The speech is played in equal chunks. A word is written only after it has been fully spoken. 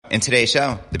In today's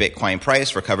show, the Bitcoin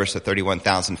price recovers to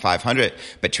 31,500,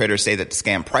 but traders say that the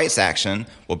scam price action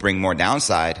will bring more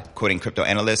downside. Quoting crypto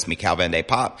analyst Mikhail Van de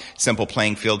Poppe, simple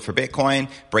playing field for Bitcoin,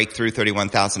 breakthrough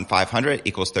 31,500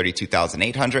 equals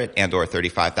 32,800 and or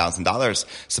 $35,000.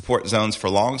 Support zones for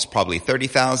longs, probably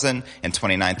 30,000 and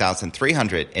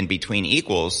 29,300. In between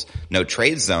equals no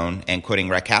trade zone. And quoting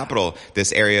Rec Capital,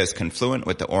 this area is confluent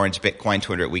with the orange Bitcoin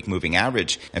 200-week moving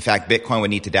average. In fact, Bitcoin would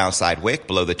need to downside wick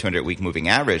below the 200-week moving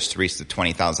average to reach the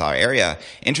 $20,000 area.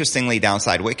 Interestingly,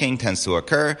 downside wicking tends to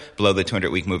occur below the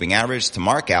 200-week moving average to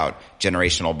mark out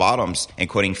generational bottoms. And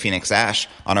quoting Phoenix Ash,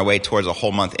 on our way towards a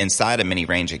whole month inside a mini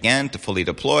range again to fully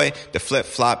deploy, the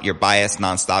flip-flop, your biased,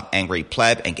 nonstop, angry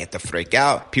pleb, and get the frick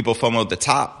out. People FOMO'd the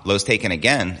top, lows taken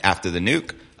again after the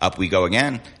nuke. Up we go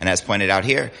again. And as pointed out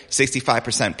here,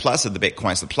 65% plus of the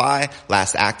Bitcoin supply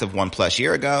last active 1+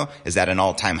 year ago is at an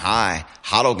all-time high.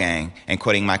 HODL gang. And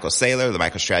quoting Michael Saylor, the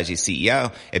MicroStrategy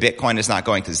CEO, if Bitcoin is not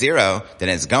going to zero, then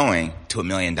it's going to $1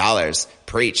 million.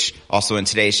 Preach. Also in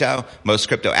today's show, most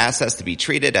crypto assets to be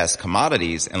treated as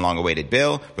commodities in long-awaited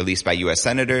bill released by U.S.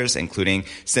 senators, including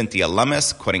Cynthia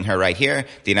Lummis, quoting her right here,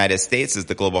 the United States is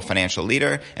the global financial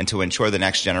leader, and to ensure the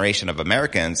next generation of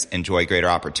Americans enjoy greater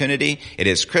opportunity, it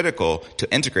is critical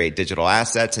to integrate digital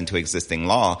assets into existing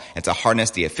law and to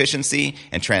harness the efficiency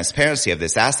and transparency of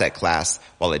this asset class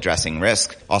while addressing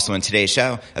risk. Also in today's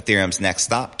show, Ethereum's next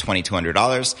stop,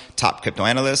 $2,200. Top crypto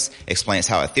analyst explains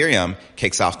how Ethereum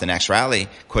kicks off the next rally.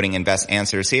 Quoting Invest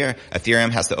Answers here, Ethereum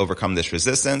has to overcome this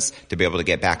resistance to be able to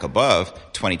get back above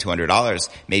 $2,200.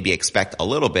 Maybe expect a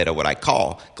little bit of what I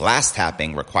call glass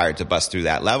tapping required to bust through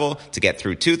that level to get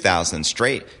through 2,000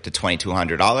 straight to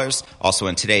 $2,200. Also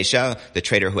in today's show, the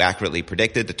trader who accurately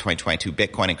predicted the 2022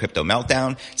 Bitcoin and crypto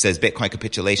meltdown says Bitcoin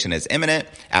capitulation is imminent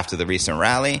after the recent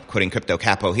rally. Quoting Crypto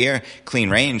Capo here,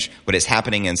 clean range, what is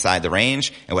happening inside the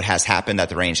range and what has happened at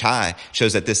the range high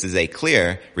shows that this is a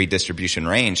clear redistribution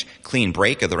range. Clean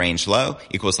break of the range low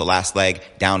equals the last leg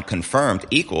down confirmed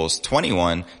equals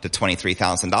 $21,000 to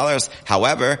 $23,000.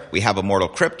 However, we have Immortal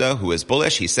Crypto who is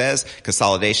bullish. He says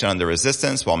consolidation under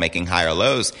resistance while making higher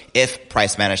lows. If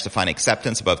price managed to find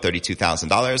acceptance above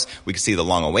 $32,000, we could see the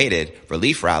long-awaited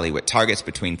relief rally with targets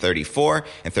between $34,000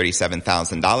 and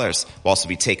 $37,000. We'll also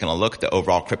be taking a look at the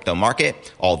overall crypto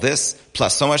market. All this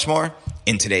plus so much more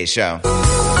in today's show.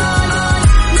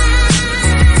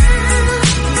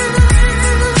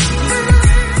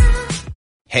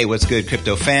 Hey, what's good,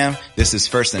 crypto fam? This is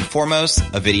first and foremost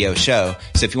a video show.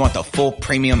 So if you want the full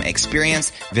premium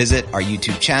experience, visit our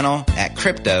YouTube channel at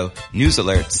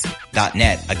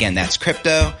cryptonewsalerts.net. Again, that's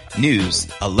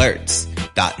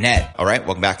cryptonewsalerts.net. All right,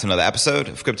 welcome back to another episode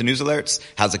of Crypto News Alerts.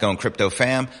 How's it going, crypto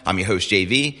fam? I'm your host,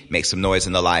 JV. Make some noise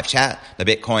in the live chat. The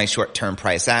Bitcoin short-term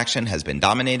price action has been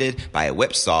dominated by a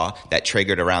whipsaw that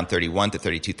triggered around $31,000 to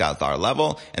 $32,000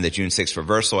 level, and the June 6th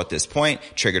reversal at this point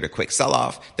triggered a quick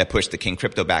sell-off that pushed the King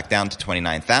Crypto back down to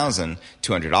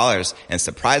 $29,200. And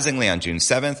surprisingly, on June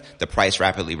 7th, the price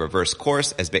rapidly reversed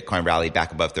course as Bitcoin rallied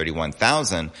back above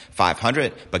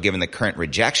 31,500. But given the current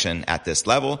rejection at this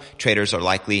level, traders are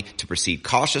likely to proceed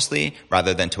cautiously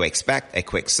rather than to expect a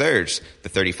quick surge to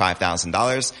 $35,000.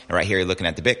 And right here, you're looking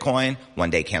at the Bitcoin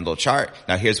one-day candle chart.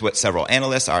 Now, here's what several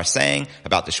analysts are saying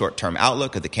about the short-term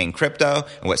outlook of the King Crypto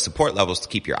and what support levels to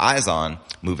keep your eyes on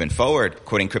moving forward.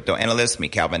 Quoting crypto analyst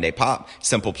Mikhail Van de Poppe,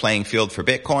 simple playing field for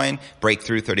Bitcoin,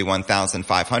 breakthrough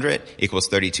 31,500 equals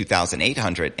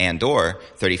 32,800 and or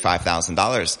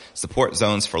 $35,000. Support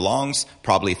zones for longs,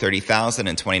 probably 30,000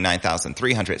 and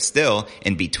 29,300 still.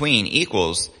 In between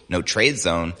equals no trade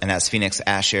zone. And as Phoenix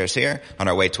Ash shares here, on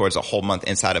our way towards a whole month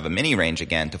inside of a mini range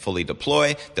again to fully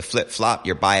deploy, the flip-flop,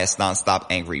 your biased, nonstop,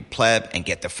 angry pleb, and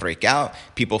get the freak out.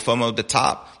 People FOMO'd the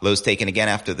top, lows taken again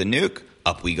after the nuke.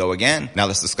 Up we go again. Now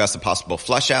let's discuss a possible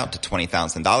flush out to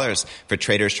 $20,000 for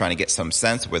traders trying to get some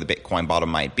sense where the Bitcoin bottom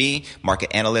might be.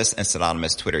 Market analyst and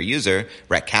synonymous Twitter user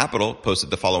Rec Capital posted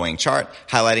the following chart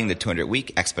highlighting the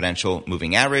 200-week exponential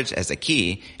moving average as a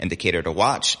key indicator to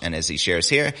watch. And as he shares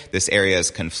here, this area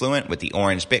is confluent with the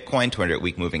orange Bitcoin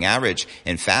 200-week moving average.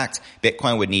 In fact,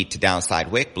 Bitcoin would need to downside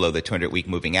wick below the 200-week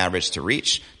moving average to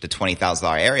reach the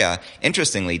 $20,000 area.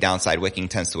 Interestingly, downside wicking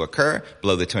tends to occur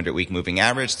below the 200-week moving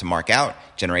average to mark out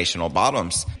generational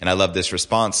bottoms. And I love this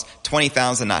response.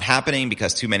 20,000 not happening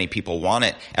because too many people want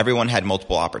it. Everyone had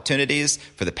multiple opportunities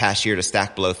for the past year to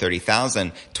stack below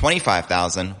 30,000.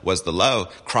 25,000 was the low.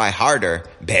 Cry harder,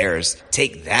 bears.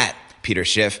 Take that. Peter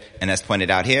Schiff. And as pointed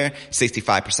out here,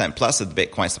 65% plus of the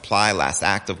Bitcoin supply last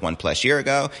active 1+ year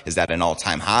ago is at an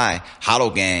all-time high.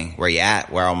 HODL gang, where you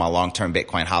at? Where are my long-term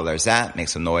Bitcoin hodlers at? Make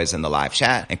some noise in the live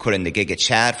chat. And quoting the Giga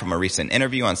Chad from a recent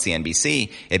interview on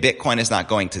CNBC, if Bitcoin is not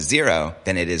going to zero,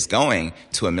 then it is going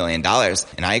to $1 million.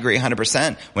 And I agree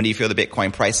 100%. When do you feel the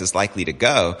Bitcoin price is likely to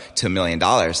go to $1 million?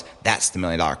 That's the $1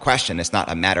 million question. It's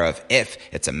not a matter of if,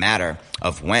 it's a matter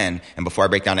of when. And before I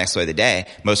break down next story of the day,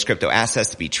 most crypto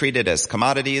assets to be treated as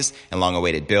commodities and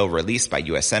long-awaited bill released by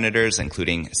U.S. senators,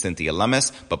 including Cynthia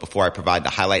Lummis. But before I provide the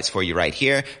highlights for you right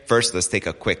here, first let's take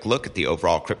a quick look at the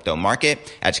overall crypto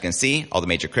market. As you can see, all the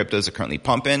major cryptos are currently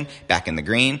pumping back in the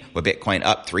green, with Bitcoin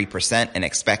up 3% and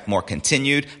expect more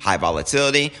continued high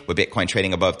volatility, with Bitcoin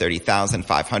trading above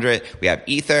 30,500. We have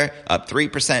Ether up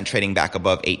 3%, trading back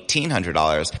above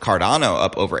 $1,800. Cardano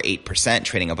up over 8%,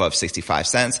 trading above 65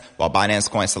 cents, while Binance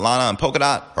Coin, Solana, and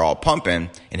Polkadot are all pumping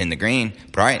and in the green.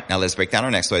 But all right, now let's break down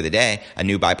our next story of the day. A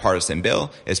new bipartisan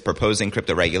bill is proposing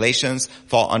crypto regulations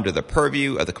fall under the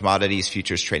purview of the Commodities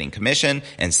Futures Trading Commission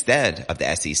instead of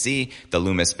the SEC. The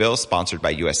Loomis bill, sponsored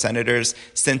by U.S. Senators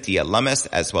Cynthia Lummis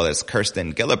as well as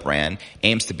Kirsten Gillibrand,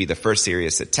 aims to be the first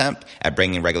serious attempt at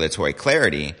bringing regulatory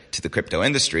clarity to the crypto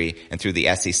industry. And through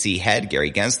the SEC head,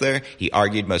 Gary Gensler, he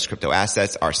argued most crypto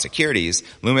assets are securities.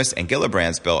 Loomis and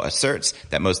Gillibrand's bill asserts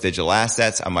that most digital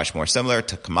assets are much more similar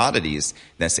to commodities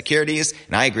than securities.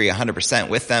 And I agree 100%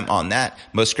 with them on that.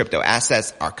 Most crypto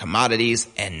assets are commodities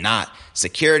and not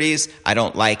securities. I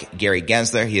don't like Gary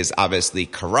Gensler. He is obviously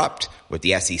corrupt with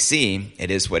the SEC.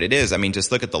 It is what it is. I mean,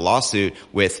 just look at the lawsuit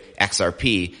with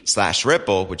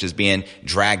XRP/Ripple, which is being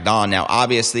dragged on. Now,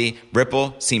 obviously,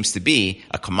 Ripple seems to be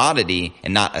a commodity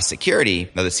and not a security.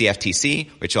 Now, the CFTC,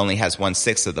 which only has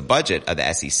 1/6 of the budget of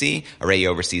the SEC, already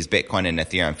oversees Bitcoin and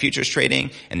Ethereum futures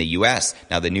trading in the U.S.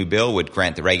 Now, the new bill would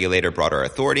grant the regulator broader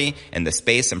authority in the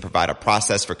space and provide a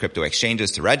process for crypto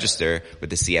exchanges to register with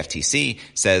the CFTC,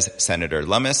 says Senator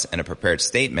Lummis in a prepared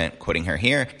statement, quoting her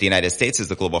here. The United States is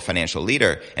the global financial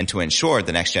leader, and to ensure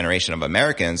the next generation of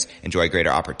Americans enjoy greater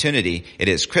opportunity, it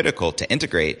is critical to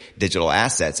integrate digital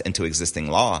assets into existing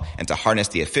law and to harness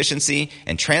the efficiency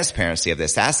and transparency of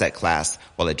this asset class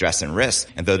while addressing risk.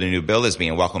 And though the new bill is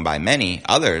being welcomed by many,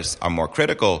 others are more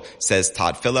critical, says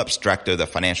Todd Phillips, director of the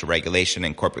Financial Regulation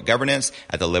and Corporate Governance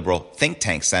at the liberal think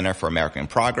tank Center for American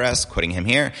Progress, quoting him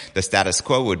here, the status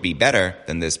quo would be better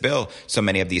than this bill. So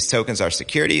many of these tokens are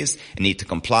securities and need to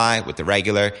comply with the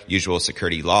regular, usual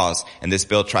security laws. And this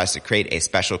bill tries to create a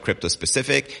special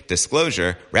crypto-specific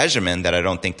disclosure regimen that I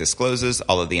don't think discloses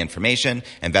all of the information.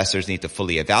 Investors need to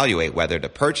fully evaluate whether to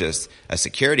purchase a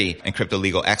security. And crypto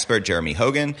legal expert Jeremy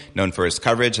Hogan, known for his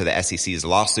coverage of the SEC's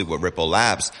lawsuit with Ripple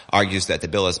Labs, argues that the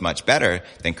bill is much better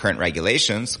than current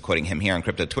regulations. Quoting him here on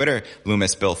Crypto Twitter,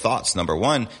 Loomis bill thoughts. Number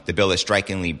one, the bill is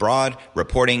strikingly broad.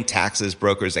 Reporting, taxes,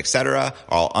 brokers, etc.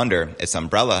 are all under its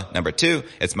umbrella. Number two,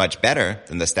 it's much better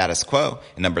than the status quo.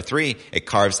 And number three, it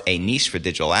carves a niche for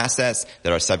digital assets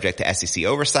that are subject to SEC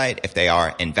oversight if they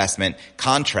are investment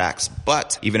contracts.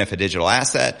 But even if a digital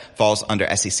asset falls under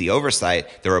SEC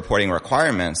oversight, the reporting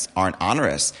requirements aren't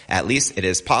onerous. At least it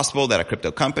is possible that a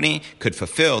crypto company could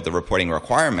fulfill the reporting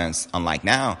requirements, unlike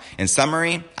now. In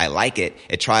summary, I like it.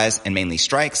 It tries and mainly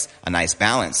strikes a nice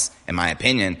balance, in my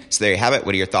opinion. So there you have it.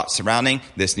 What are your thoughts surrounding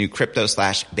this new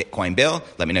crypto/Bitcoin bill?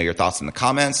 Let me know your thoughts in the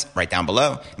comments right down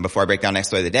below. And before I break down next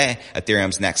story of the day,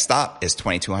 Ethereum's next stop is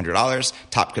 $2,200.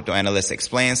 Top crypto analyst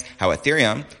explains how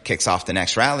Ethereum kicks off the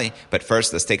next rally. But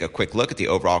first, let's take a quick look at the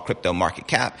overall crypto market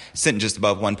cap, sitting just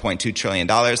above $1.2 trillion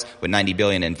with $90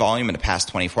 billion in volume in the past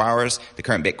 24 hours. The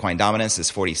current Bitcoin dominance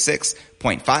is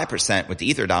 46.5%, with the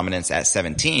Ether dominance at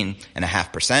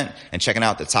 17.5%. And checking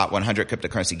out the top 100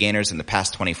 cryptocurrency gainers in the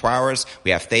past 24 hours,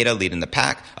 we have Theta leading the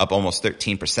pack, up almost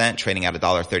 13%, trading at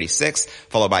 $1.36,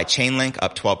 followed by Chainlink,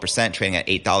 up 12%, trading at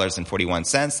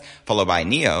 $8.41, followed by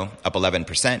Neo, up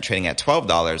 11%, trading at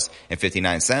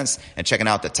 $12.59. And checking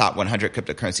out the top 100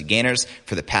 cryptocurrency gainers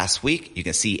for the past week, you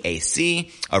can see a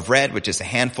sea of red, which is a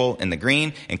handful in the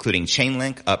green, including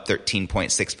Chainlink, up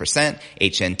 13.6%,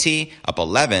 HNT, up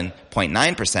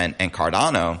 11.9%, and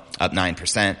Cardano, up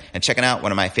 9%. And checking out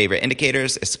one of my favorite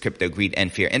indicators is the Crypto Greed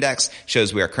and Fear Index,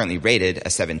 shows we are currently rated a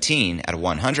 17 out of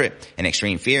 100. And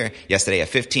Extreme Fear, yesterday a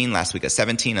 15, last week a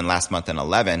 17, and last month an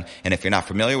 11. And if you're not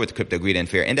familiar with the Crypto Greed and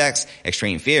Fear Index,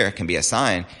 Extreme Fear can be a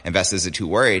sign investors are too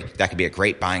worried. That could be a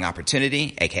great buying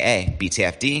opportunity, aka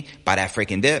BTFD, buy that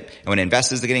freaking dip. And when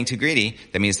investors are getting too greedy,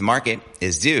 that means the market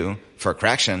is due for a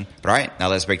correction. But all right, now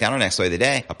let's break down our next story of the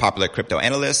day. A popular crypto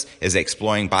analyst is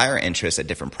exploring buyer interest at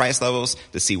different price levels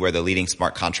to see where the leading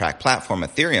smart contract platform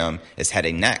Ethereum is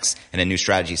heading next. In a new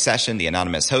strategy session, the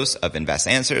anonymous host of Invest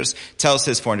Answers tells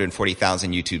his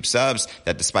 440,000 YouTube subs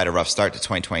that despite a rough start to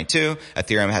 2022,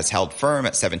 Ethereum has held firm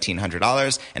at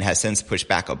 $1,700 and has since pushed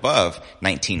back above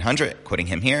 $1,900. Quoting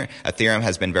him here, Ethereum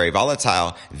has been very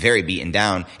volatile, very beaten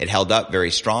down. It held up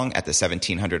very strong at the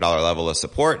 $1,700 level of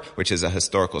support, which is a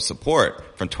historical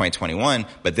support from 2021.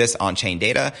 But this on-chain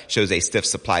data shows a stiff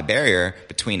supply barrier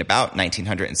between about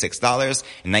 $1,906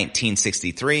 and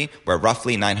 $1,963, where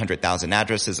roughly 900,000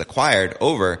 addresses acquired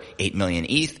over 8 million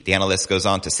ETH. The analyst goes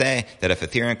on to say that if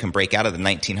Ethereum can break out of the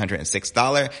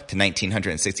 $1,906 to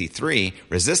 $1,963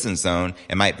 resistance zone,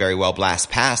 it might very well blast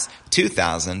past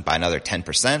 2,000 by another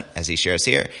 10%, as he shares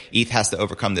here. ETH has to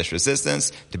overcome this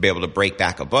resistance to be able to break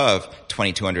back above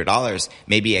 $2,200.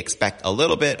 Maybe expect a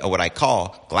little bit of what I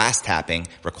call glass tapping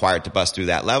required to bust through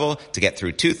that level to get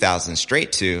through 2,000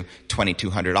 straight to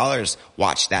 $2,200.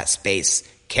 Watch that space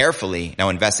carefully. Now,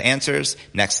 Invest Answers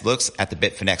next looks at the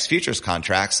Bitfinex futures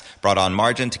contracts brought on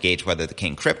margin to gauge whether the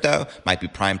King crypto might be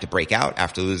primed to break out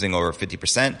after losing over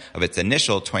 50% of its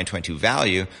initial 2022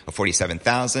 value of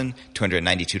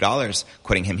 $47,292.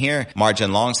 Quoting him here,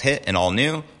 margin longs hit an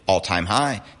all-new all-time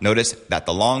high. Notice that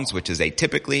the longs, which is a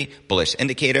typically bullish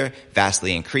indicator,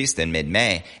 vastly increased in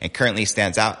mid-May and currently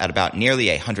stands out at about nearly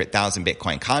 100,000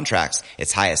 Bitcoin contracts,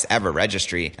 its highest ever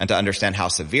registry. And to understand how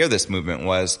severe this movement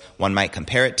was, one might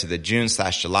compare it to the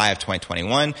June/July of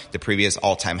 2021, the previous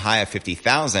all-time high of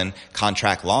 50,000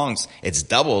 contract longs. It's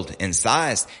doubled in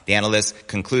size. The analyst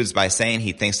concludes by saying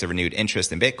he thinks the renewed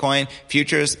interest in Bitcoin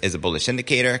futures is a bullish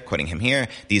indicator. Quoting him here,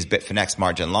 these Bitfinex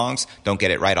margin longs don't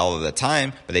get it right all of the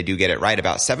time, but they do get it right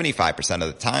about 75% of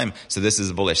the time. So this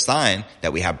is a bullish sign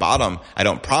that we have bottom. I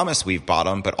don't promise we've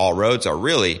bottomed, but all roads are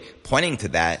really pointing to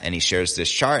that. And he shares this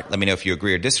chart. Let me know if you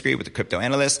agree or disagree with the crypto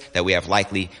analyst that we have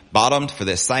likely bottomed for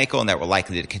this cycle and that we're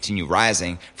likely to continue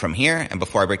rising from here. And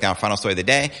before I break down final story of the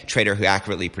day, trader who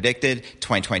accurately predicted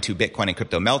 2022 Bitcoin and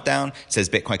crypto meltdown says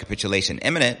Bitcoin capitulation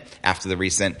imminent after the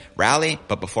recent rally.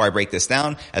 But before I break this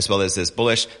down, as well as this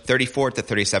bullish $34,000 to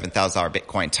 $37,000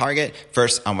 Bitcoin target,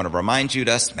 first I want to remind you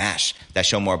to smash that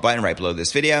show more button right below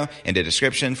this video in the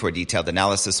description for a detailed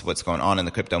analysis of what's going on in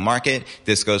the crypto market.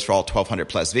 This goes for all 1,200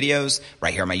 plus videos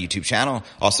right here on my YouTube channel.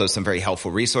 Also some very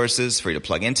helpful resources for you to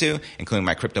plug into, including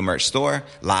my crypto merch store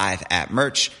live at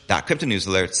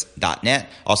merch.cryptonewsalerts.net.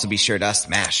 Also be sure to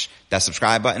smash that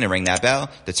subscribe button and ring that bell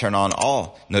to turn on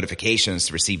all notifications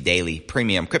to receive daily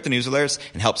premium crypto news alerts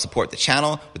and help support the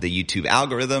channel with the YouTube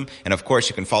algorithm. And of course,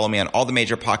 you can follow me on all the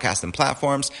major podcasting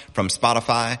platforms from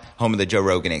Spotify, home of the Joe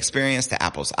Rogan Experience, to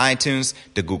Apple's iTunes,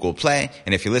 to Google Play.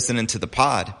 And if you're listening to the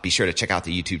pod, be sure to check out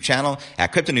the YouTube channel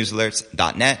at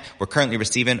cryptonewsalerts.net. We're currently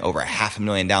receiving over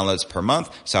 500,000 downloads per month.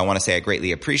 So I want to say I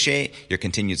greatly appreciate your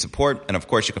continued support. And of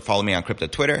course, you can follow me on crypto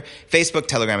Twitter, Facebook,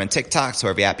 Telegram, and TikTok. So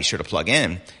every app, be sure to plug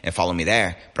in and follow me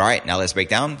there. But all right, now let's break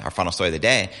down our final story of the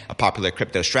day. A popular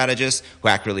crypto strategist who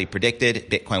accurately predicted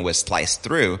Bitcoin was sliced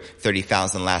through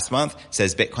 30,000 last month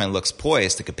says Bitcoin looks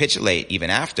poised to capitulate even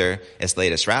after its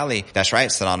latest rally. That's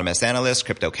right, anonymous analyst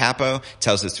Crypto Capo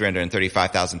tells his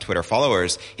 335,000 Twitter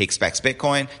followers he expects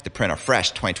Bitcoin to print a fresh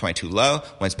 2022 low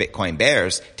once Bitcoin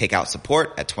bears take out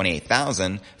support at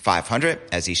 28,500.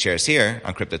 As he shares here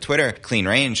on crypto Twitter, clean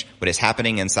range, what is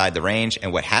happening inside the range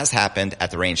and what has happened at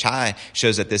the range high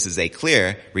shows that this is a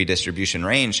clear redistribution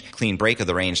range. Clean break of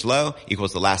the range low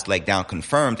equals the last leg down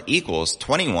confirmed equals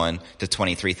 $21,000 to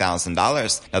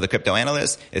 $23,000. Now the crypto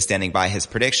analyst is standing by his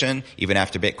prediction even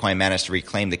after Bitcoin managed to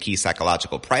reclaim the key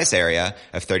psychological price area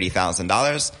of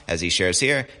 $30,000. As he shares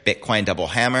here, Bitcoin double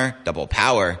hammer, double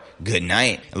power, good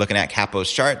night. And looking at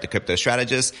Capo's chart, the crypto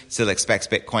strategist still expects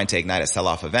Bitcoin to ignite a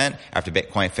sell-off event after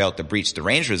Bitcoin failed to breach the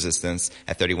range resistance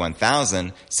at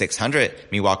 31,600.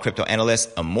 Meanwhile, crypto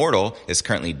analyst Immortal is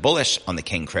currently bullish on the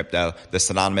King crypto. The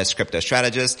synonymous crypto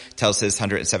strategist tells his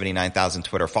 179,000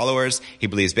 Twitter followers he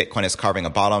believes Bitcoin is carving a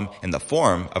bottom in the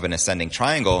form of an ascending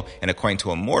triangle. And according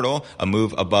to Immortal, a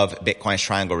move above Bitcoin's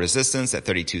triangle resistance at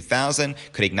 32,000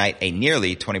 could ignite a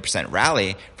nearly 20%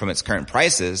 rally from its current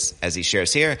prices. As he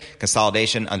shares here,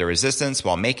 consolidation under resistance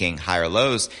while making higher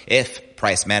lows. If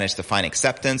price managed to find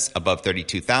acceptance above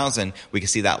 32,000, we can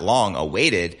see that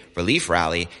long-awaited relief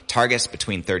rally targets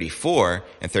between $34,000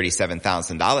 and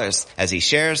 $37,000. As he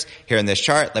shares here in this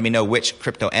chart, let me know which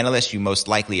crypto analyst you most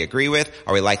likely agree with.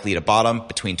 Are we likely to bottom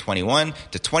between 21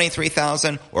 to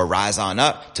 23,000 or rise on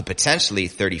up to potentially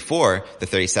 $34,000 to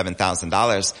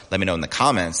 $37,000? Let me know in the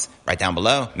comments right down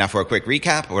below. Now for a quick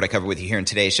recap of what I covered with you here in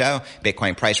today's show.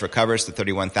 Bitcoin price recovers to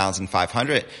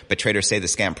 31,500, but traders say the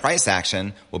scam price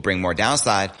action will bring more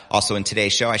downside. Also in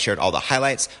today's show, I shared all the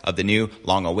highlights of the new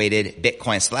long-awaited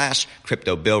Bitcoin /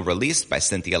 crypto bill released by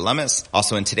Cynthia Lummis.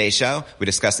 Also in today's show, we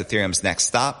discussed Ethereum's next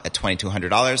stop at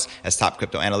 $2,200 as top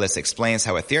crypto analyst explains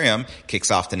how Ethereum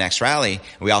kicks off the next rally.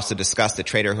 We also discussed the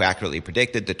trader who accurately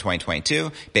predicted the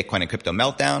 2022 Bitcoin and crypto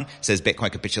meltdown, says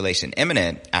Bitcoin capitulation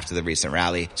imminent after the recent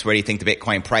rally. So where do you think the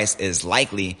Bitcoin price is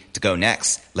likely to go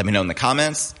next? Let me know in the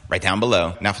comments right down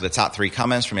below. Now for the top 3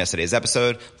 comments from yesterday's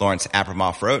episode, Lawrence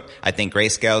Abramoff wrote, I think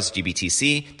Grayscale's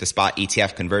GBTC to spot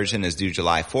ETF conversion is due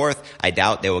July 4th. I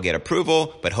doubt they will get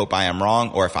approval, but hope I am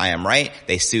wrong, or if I am right,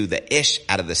 they sue the ish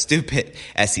out of the stupid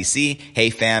SEC. Hey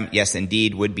fam, yes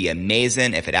indeed, would be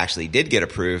amazing if it actually did get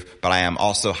approved, but I am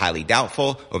also highly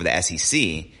doubtful over the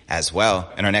SEC as well.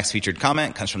 And our next featured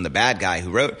comment comes from the bad guy who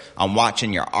wrote, I'm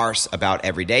watching your arse about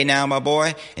every day now, my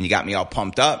boy, and you got me all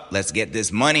pumped up. Let's get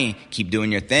this money. Keep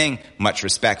doing your thing. Much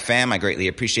respect, fam. I greatly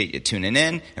appreciate you tuning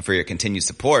in and for your continued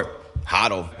support.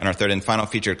 Hodl. And our third and final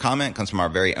featured comment comes from our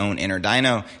very own Inner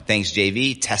Dino. Thanks,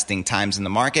 JV. Testing times in the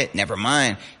market. Never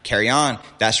mind. Carry on.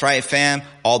 That's right, fam.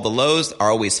 All the lows are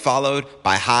always followed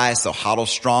by highs, so hodl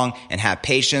strong and have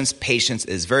patience. Patience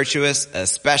is virtuous,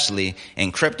 especially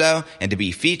in crypto. And to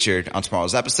be featured on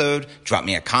tomorrow's episode, drop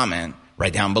me a comment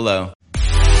right down below.